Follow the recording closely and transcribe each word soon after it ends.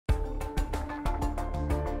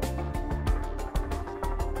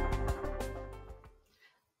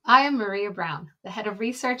I am Maria Brown, the Head of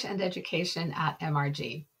Research and Education at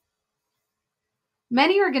MRG.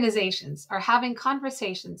 Many organizations are having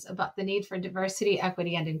conversations about the need for diversity,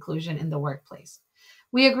 equity, and inclusion in the workplace.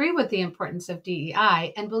 We agree with the importance of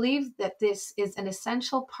DEI and believe that this is an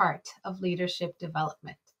essential part of leadership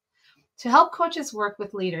development. To help coaches work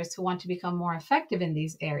with leaders who want to become more effective in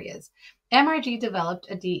these areas, MRG developed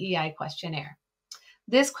a DEI questionnaire.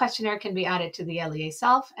 This questionnaire can be added to the LEA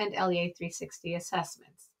Self and LEA 360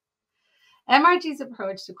 assessments. MRG's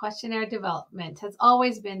approach to questionnaire development has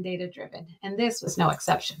always been data-driven, and this was no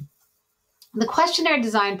exception. The questionnaire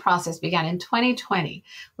design process began in 2020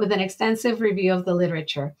 with an extensive review of the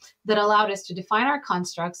literature that allowed us to define our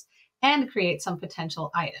constructs and create some potential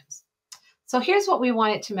items. So here's what we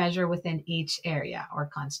wanted to measure within each area or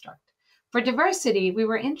construct. For diversity, we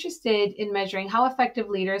were interested in measuring how effective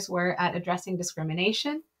leaders were at addressing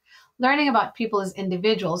discrimination, learning about people as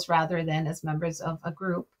individuals rather than as members of a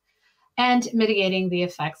group, and mitigating the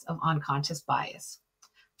effects of unconscious bias.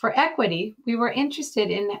 For equity, we were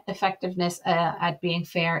interested in effectiveness at being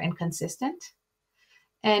fair and consistent.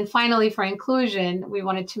 And finally, for inclusion, we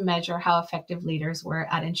wanted to measure how effective leaders were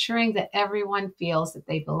at ensuring that everyone feels that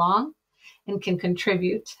they belong and can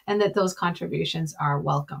contribute, and that those contributions are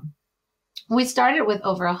welcome. We started with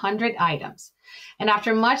over 100 items, and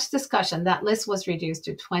after much discussion, that list was reduced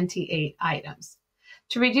to 28 items.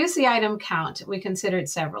 To reduce the item count, we considered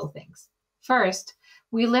several things. First,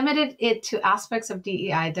 we limited it to aspects of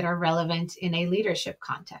DEI that are relevant in a leadership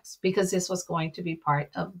context, because this was going to be part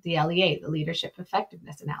of the LEA, the Leadership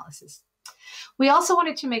Effectiveness Analysis. We also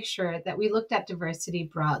wanted to make sure that we looked at diversity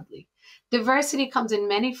broadly. Diversity comes in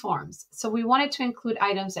many forms, so we wanted to include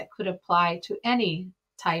items that could apply to any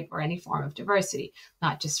type or any form of diversity,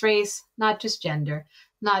 not just race, not just gender,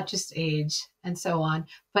 not just age, and so on,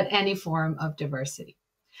 but any form of diversity.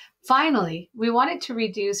 Finally, we wanted to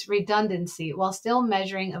reduce redundancy while still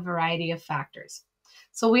measuring a variety of factors.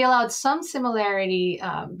 So we allowed some similarity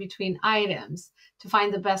between items to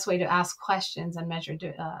find the best way to ask questions and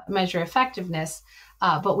measure effectiveness,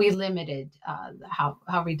 but we limited how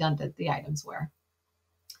redundant the items were.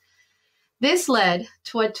 This led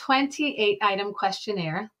to a 28-item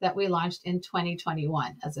questionnaire that we launched in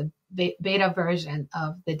 2021 as a beta version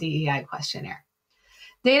of the DEI questionnaire.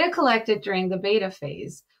 Data collected during the beta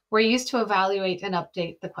phase were used to evaluate and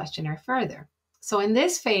update the questionnaire further. So in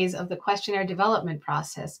this phase of the questionnaire development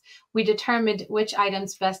process, we determined which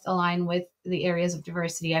items best align with the areas of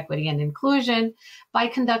diversity, equity, and inclusion by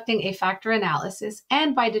conducting a factor analysis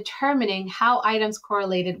and by determining how items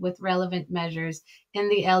correlated with relevant measures in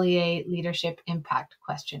the LEA Leadership Impact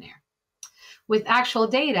Questionnaire. With actual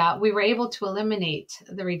data, we were able to eliminate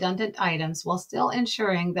the redundant items while still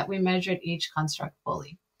ensuring that we measured each construct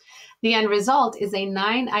fully. The end result is a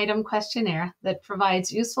 9-item questionnaire that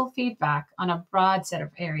provides useful feedback on a broad set of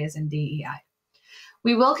areas in DEI.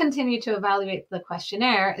 We will continue to evaluate the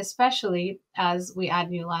questionnaire, especially as we add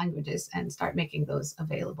new languages and start making those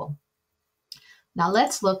available. Now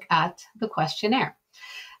let's look at the questionnaire.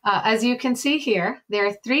 As you can see here, there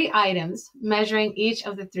are 3 items measuring each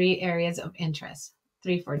of the 3 areas of interest: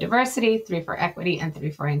 3 for diversity, 3 for equity, and 3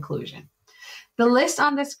 for inclusion. The list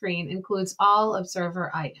on the screen includes all observer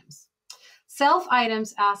items. Self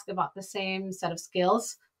items ask about the same set of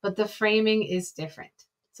skills, but the framing is different.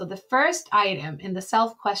 So the first item in the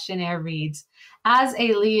self questionnaire reads, "As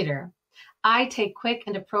a leader, I take quick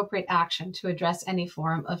and appropriate action to address any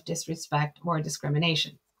form of disrespect or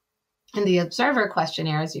discrimination." In the observer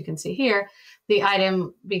questionnaire, as you can see here, the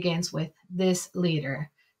item begins with, "This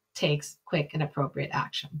leader takes quick and appropriate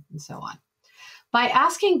action," and so on. By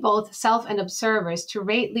asking both self and observers to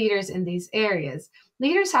rate leaders in these areas,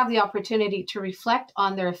 leaders have the opportunity to reflect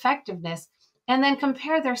on their effectiveness and then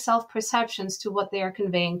compare their self-perceptions to what they are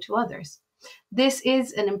conveying to others. This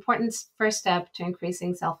is an important first step to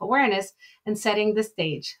increasing self-awareness and setting the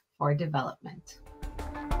stage for development.